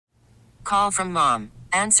call from mom.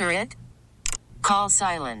 Answer it. Call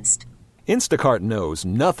silenced. Instacart knows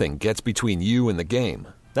nothing gets between you and the game.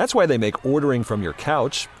 That's why they make ordering from your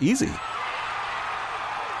couch easy.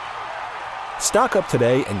 Stock up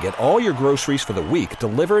today and get all your groceries for the week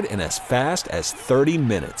delivered in as fast as 30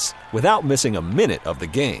 minutes without missing a minute of the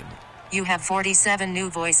game. You have 47 new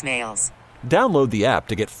voicemails. Download the app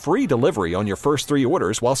to get free delivery on your first 3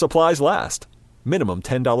 orders while supplies last. Minimum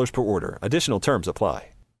 $10 per order. Additional terms apply.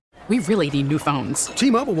 We really need new phones.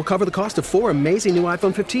 T-Mobile will cover the cost of 4 amazing new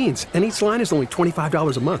iPhone 15s, and each line is only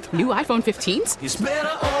 $25 a month. New iPhone 15s? It's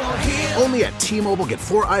better over here. Only at T-Mobile, get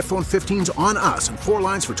 4 iPhone 15s on us and 4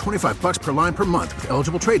 lines for $25 per line per month with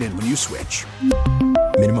eligible trade-in when you switch.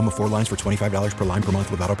 Minimum of 4 lines for $25 per line per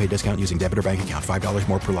month with autopay discount using debit or bank account. $5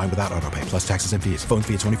 more per line without autopay, plus taxes and fees. Phone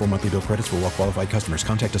fee at 24 monthly bill credits for well-qualified customers.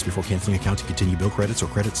 Contact us before canceling account to continue bill credits or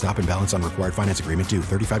credit stop and balance on required finance agreement due.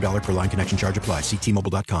 $35 per line connection charge applies. See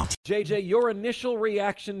T-Mobile.com. JJ, your initial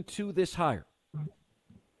reaction to this hire?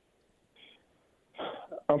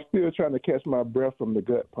 I'm still trying to catch my breath from the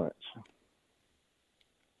gut punch.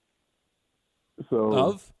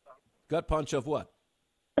 Of? Gut punch of what?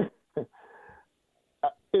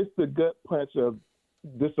 It's the gut punch of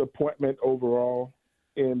disappointment overall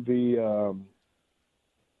in the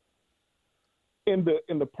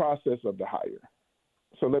process of the hire.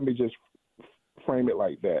 So let me just frame it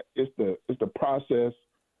like that. It's the process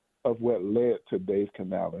of what led to Dave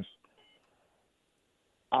Canales.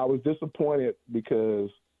 I was disappointed because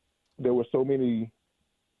there were so many,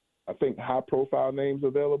 I think, high-profile names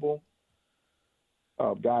available,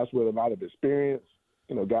 guys with a lot of experience,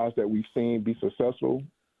 guys that we've seen be successful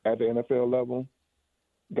at the NFL level,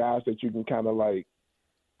 guys that you can kind of like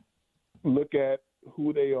look at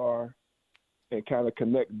who they are and kind of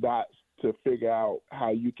connect dots to figure out how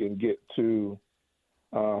you can get to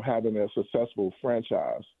having a successful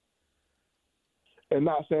franchise. And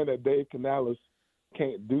not saying that Dave Canales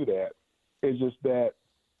can't do that. It's just that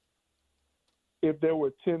if there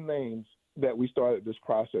were 10 names that we started this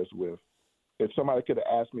process with, if somebody could have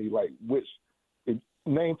asked me,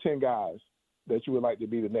 name 10 guys that you would like to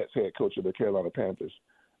be the next head coach of the Carolina Panthers,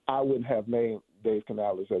 I wouldn't have named Dave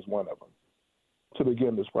Canales as one of them to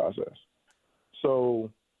begin this process. So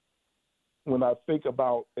when I think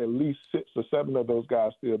about at least 6 or 7 of those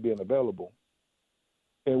guys still being available,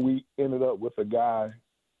 and we ended up with a guy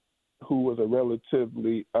who was a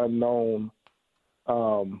relatively unknown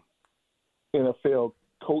NFL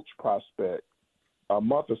coach prospect a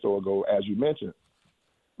month or so ago, as you mentioned,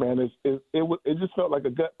 man, it just felt like a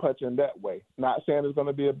gut punch in that way. Not saying it's going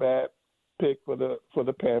to be a bad pick for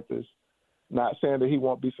the Panthers. Not saying that he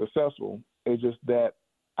won't be successful. It's just that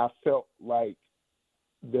I felt like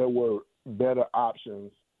there were better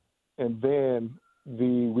options, and then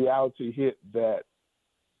the reality hit that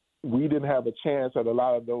we didn't have a chance at a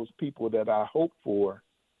lot of those people that I hoped for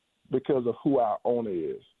because of who our owner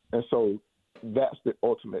is. And so that's the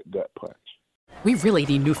ultimate gut punch. We really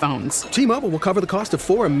need new phones. T-Mobile will cover the cost of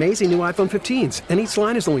 4 amazing new iPhone 15s, and each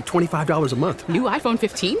line is only $25 a month. New iPhone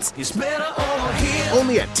 15s? It's better over here.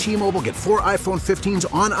 Only at T-Mobile, get 4 iPhone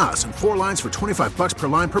 15s on us and 4 lines for $25 per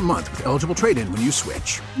line per month with eligible trade-in when you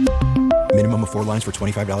switch. Minimum of 4 lines for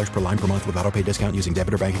 $25 per line per month with autopay discount using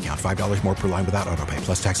debit or bank account. $5 more per line without autopay,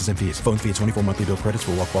 plus taxes and fees. Phone fee at 24 monthly bill credits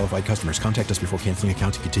for well-qualified customers. Contact us before canceling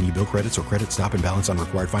account to continue bill credits or credit stop and balance on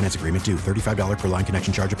required finance agreement due. $35 per line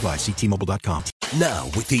connection charge applies. See T-Mobile.com. Now,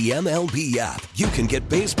 with the MLB app, you can get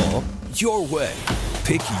baseball your way.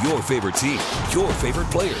 Pick your favorite team, your favorite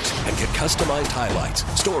players, and get customized highlights,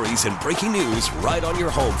 stories, and breaking news right on your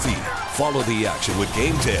home feed. Follow the action with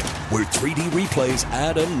Game 10, where 3D replays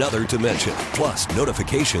add another dimension. Plus,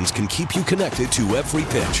 notifications can keep you connected to every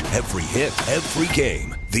pitch, every hit, every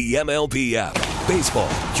game. The MLB app. Baseball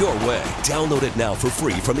your way. Download it now for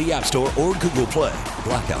free from the App Store or Google Play.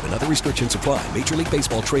 Blackout and other restrictions apply. Major League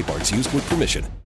Baseball trademarks used with permission.